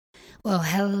Well,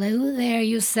 hello there,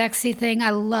 you sexy thing.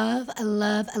 I love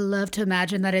to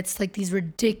imagine that it's like these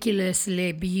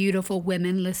ridiculously beautiful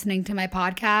women listening to my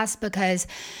podcast because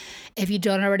if you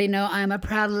don't already know, I'm a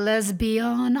proud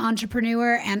lesbian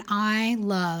entrepreneur and I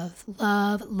love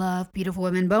beautiful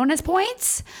women. Bonus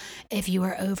points if you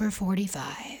are over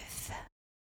 45.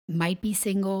 Might be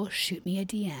single, shoot me a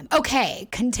DM. Okay,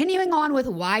 continuing on with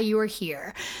why you are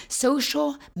here.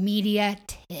 Social media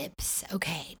tips.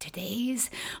 Okay, today's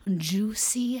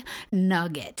juicy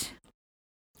nugget.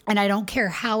 And I don't care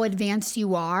how advanced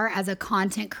you are as a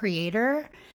content creator,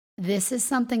 this is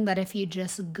something that if you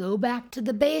just go back to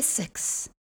the basics,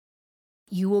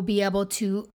 you will be able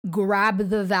to grab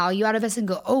the value out of this and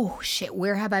go, oh shit,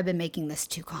 where have I been making this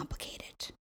too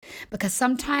complicated? Because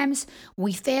sometimes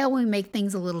we fail when we make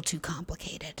things a little too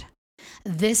complicated.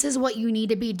 This is what you need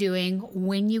to be doing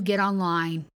when you get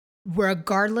online,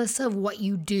 regardless of what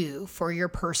you do for your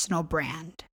personal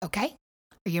brand. Okay?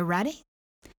 Are you ready?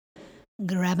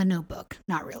 Grab a notebook.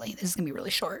 Not really. This is going to be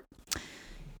really short.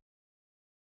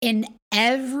 In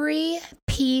every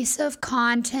piece of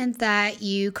content that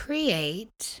you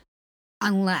create,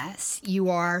 unless you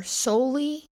are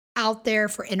solely out there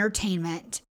for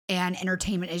entertainment, and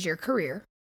entertainment is your career,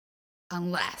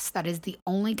 unless that is the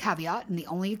only caveat and the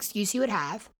only excuse you would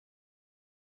have.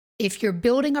 If you're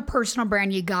building a personal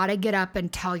brand, you got to get up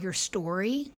and tell your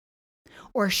story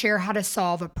or share how to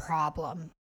solve a problem.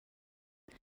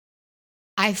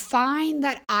 I find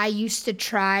that I used to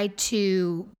try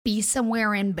to be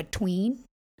somewhere in between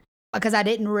because I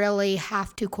didn't really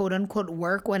have to quote unquote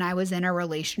work when I was in a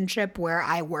relationship where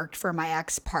I worked for my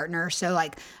ex-partner. So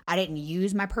like I didn't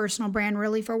use my personal brand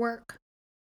really for work.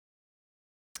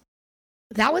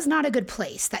 That was not a good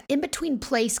place. That in-between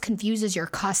place confuses your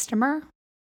customer,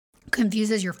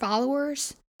 confuses your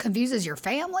followers, confuses your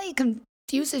family,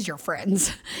 confuses your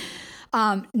friends.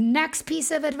 Next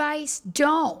piece of advice,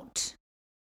 don't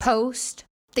post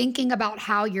thinking about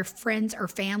how your friends or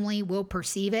family will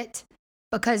perceive it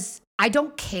because I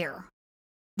don't care.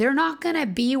 They're not going to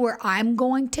be where I'm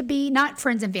going to be, not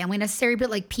friends and family necessarily, but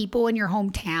like people in your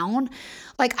hometown.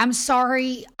 Like, I'm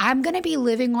sorry, I'm going to be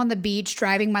living on the beach,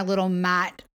 driving my little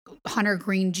Matt Hunter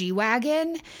Green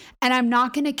G-Wagon, and I'm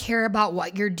not going to care about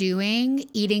what you're doing,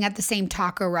 eating at the same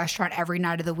taco restaurant every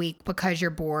night of the week because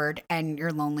you're bored and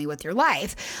you're lonely with your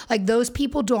life. Like, those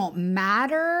people don't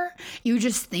matter. You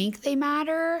just think they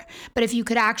matter. But if you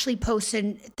could actually post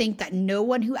and think that no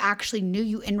one who actually knew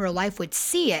you in real life would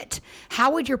see it,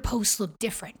 how would your post look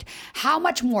different? How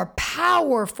much more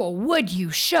powerful would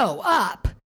you show up?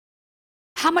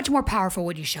 How much more powerful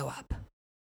would you show up?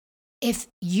 If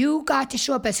you got to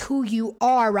show up as who you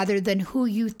are rather than who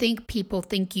you think people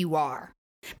think you are.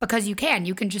 Because you can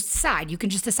just decide. You can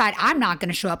just decide, I'm not going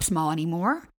to show up small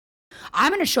anymore.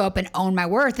 I'm going to show up and own my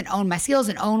worth and own my skills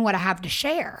and own what I have to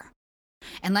share.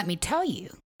 And let me tell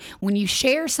you, when you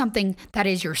share something that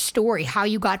is your story, how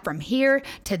you got from here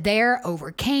to there,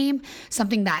 overcame,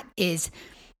 something that is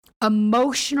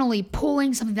emotionally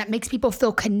pulling, something that makes people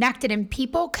feel connected, and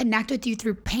people connect with you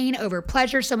through pain over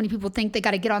pleasure. So many people think they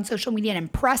got to get on social media and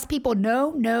impress people.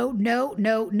 No.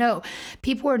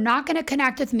 People are not going to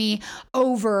connect with me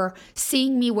over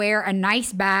seeing me wear a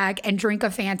nice bag and drink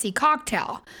a fancy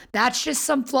cocktail. That's just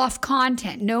some fluff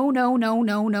content. No.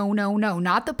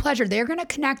 Not the pleasure. They're going to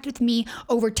connect with me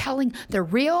over telling the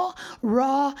real,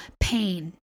 raw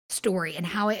pain story and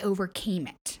how I overcame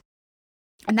it.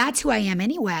 And that's who I am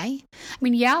anyway. I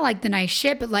mean, yeah, like the nice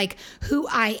shit, but like who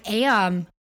I am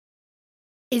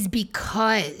is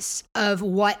because of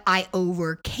what I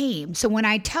overcame. So when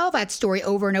I tell that story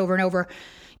over and over and over,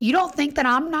 you don't think that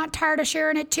I'm not tired of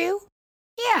sharing it too?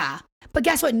 Yeah. But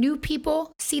guess what? New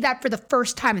people see that for the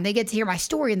first time and they get to hear my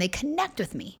story and they connect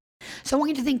with me. So I want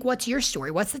you to think, what's your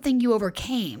story? What's the thing you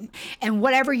overcame? And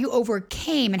whatever you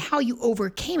overcame and how you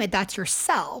overcame it, that's your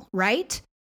sell, right?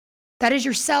 That is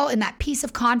your sell in that piece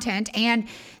of content. And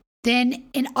then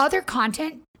in other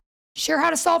content, share how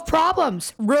to solve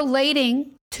problems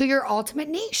relating to your ultimate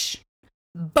niche.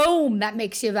 Boom, that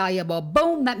makes you valuable.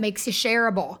 Boom, that makes you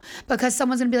shareable. Because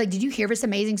someone's going to be like, did you hear this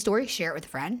amazing story? Share it with a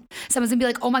friend. Someone's going to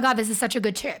be like, oh my God, this is such a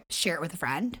good tip. Share it with a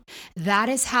friend. That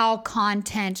is how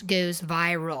content goes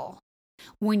viral.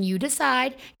 When you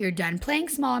decide you're done playing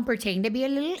small and pretending to be a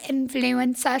little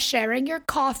influencer, sharing your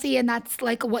coffee, and that's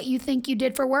like what you think you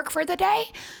did for work for the day,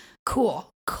 cool.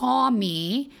 Call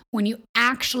me when you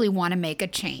actually want to make a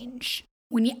change.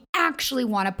 When you actually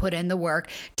want to put in the work,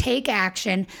 take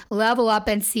action, level up,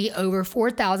 and see over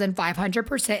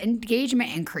 4,500%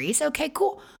 engagement increase. Okay,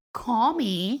 cool. Call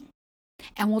me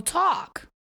and we'll talk.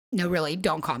 No, really,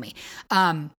 don't call me.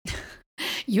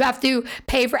 You have to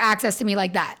pay for access to me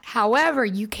like that. However,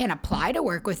 you can apply to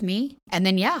work with me. And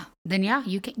then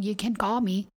you can call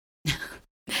me.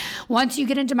 Once you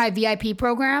get into my VIP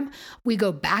program, we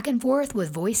go back and forth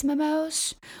with voice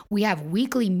memos. We have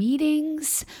weekly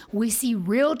meetings. We see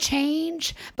real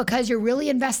change because you're really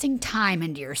investing time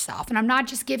into yourself. And I'm not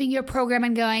just giving you a program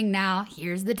and going, now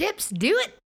here's the tips, do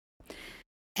it.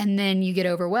 And then you get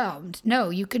overwhelmed. No,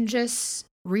 you can just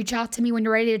reach out to me when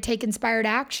you're ready to take inspired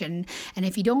action. And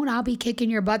if you don't, I'll be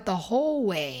kicking your butt the whole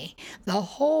way,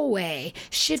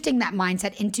 shifting that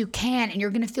mindset into can. And you're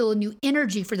going to feel a new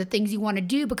energy for the things you want to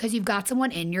do because you've got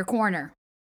someone in your corner.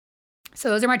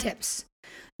 So those are my tips.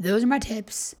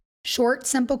 Short,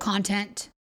 simple content.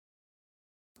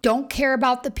 Don't care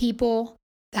about the people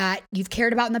that you've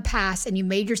cared about in the past and you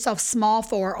made yourself small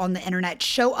for on the internet.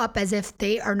 Show up as if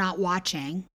they are not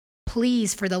watching.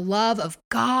 Please, for the love of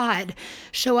God,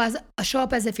 show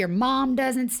up as if your mom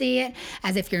doesn't see it,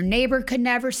 as if your neighbor could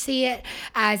never see it,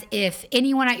 as if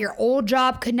anyone at your old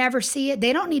job could never see it.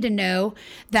 They don't need to know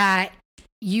that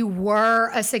you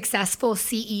were a successful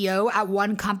CEO at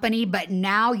one company, but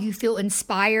now you feel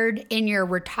inspired in your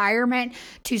retirement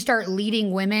to start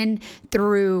leading women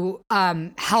through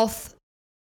health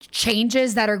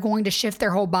changes that are going to shift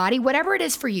their whole body. Whatever it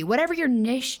is for you, whatever your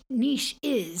niche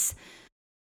is,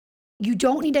 you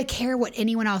don't need to care what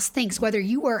anyone else thinks. Whether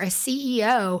you were a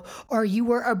CEO or you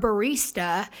were a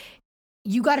barista,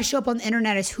 you got to show up on the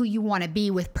internet as who you want to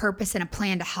be with purpose and a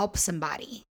plan to help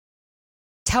somebody.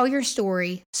 Tell your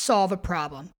story, solve a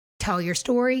problem. Tell your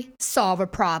story, solve a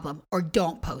problem, or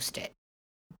don't post it.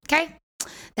 Okay?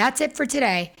 That's it for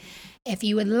today. If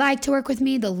you would like to work with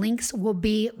me, the links will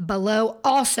be below.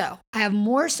 Also, I have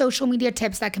more social media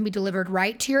tips that can be delivered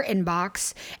right to your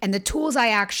inbox, and the tools I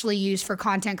actually use for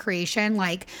content creation,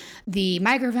 like the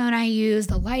microphone I use,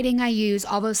 the lighting I use,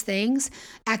 all those things,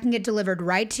 I can get delivered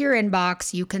right to your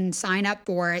inbox. You can sign up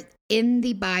for it in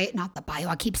the bio, not the bio,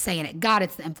 I keep saying it. God,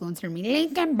 it's the influencer in me.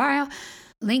 Link in bio,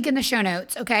 link in the show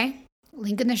notes, okay?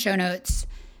 Link in the show notes.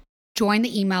 Join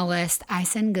the email list. I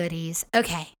send goodies.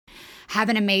 Okay. Have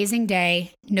an amazing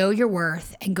day, know your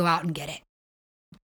worth, and go out and get it.